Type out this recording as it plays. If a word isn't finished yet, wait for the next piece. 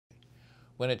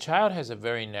When a child has a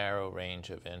very narrow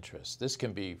range of interests, this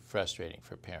can be frustrating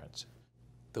for parents.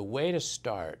 The way to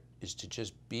start is to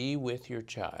just be with your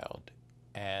child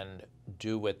and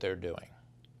do what they're doing.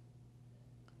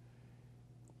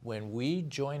 When we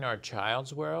join our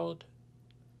child's world,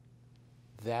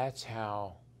 that's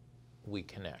how we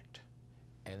connect.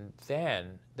 And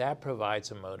then that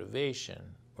provides a motivation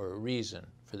or a reason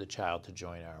for the child to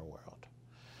join our world.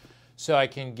 So I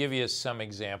can give you some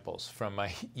examples from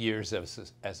my years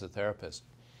as a therapist.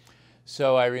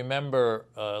 So I remember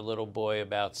a little boy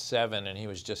about 7, and he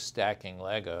was just stacking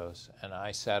Legos, and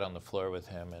I sat on the floor with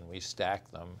him and we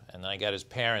stacked them, and I got his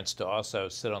parents to also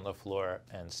sit on the floor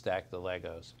and stack the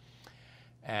Legos.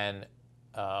 And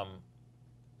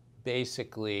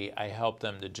basically I helped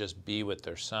them to just be with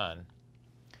their son.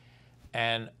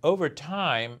 And over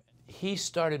time, he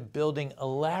started building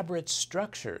elaborate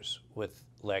structures with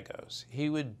Legos. He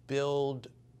would build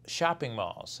shopping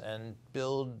malls and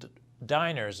build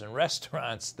diners and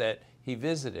restaurants that he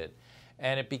visited.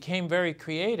 And it became very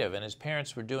creative, and his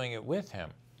parents were doing it with him.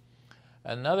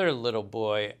 Another little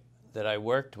boy that I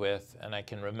worked with, and I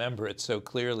can remember it so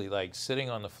clearly, like sitting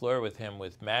on the floor with him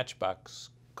with Matchbox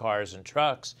cars and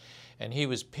trucks, and he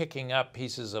was picking up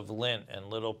pieces of lint and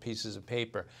little pieces of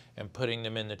paper and putting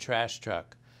them in the trash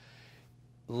truck.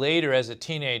 Later, as a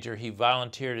teenager, he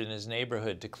volunteered in his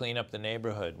neighborhood to clean up the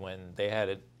neighborhood when they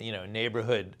had a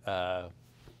neighborhood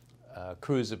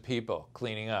crews of people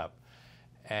cleaning up.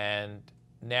 And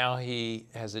now he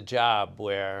has a job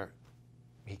where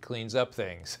he cleans up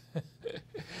things.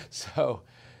 So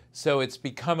it's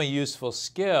become a useful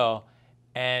skill,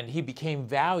 and he became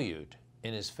valued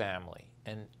in his family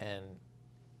and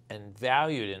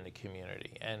valued in the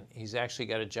community. And he's actually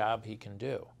got a job he can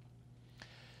do.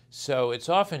 So it's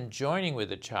often joining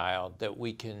with a child that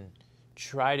we can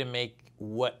try to make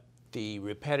what the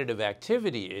repetitive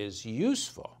activity is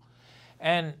useful.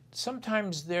 And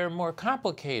sometimes they're more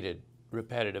complicated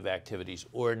repetitive activities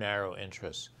or narrow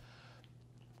interests.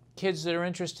 Kids that are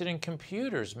interested in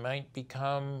computers might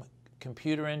become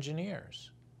computer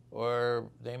engineers, or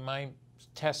they might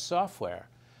test software.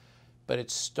 But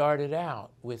it started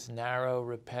out with narrow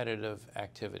repetitive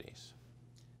activities.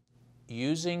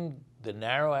 Using the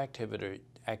narrow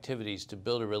activities to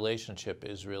build a relationship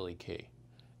is really key.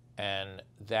 And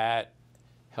that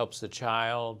helps the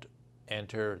child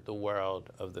enter the world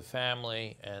of the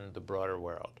family and the broader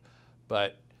world.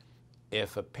 But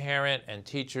if a parent and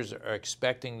teachers are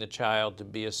expecting the child to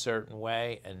be a certain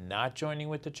way and not joining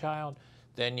with the child,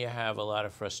 then you have a lot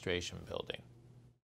of frustration building.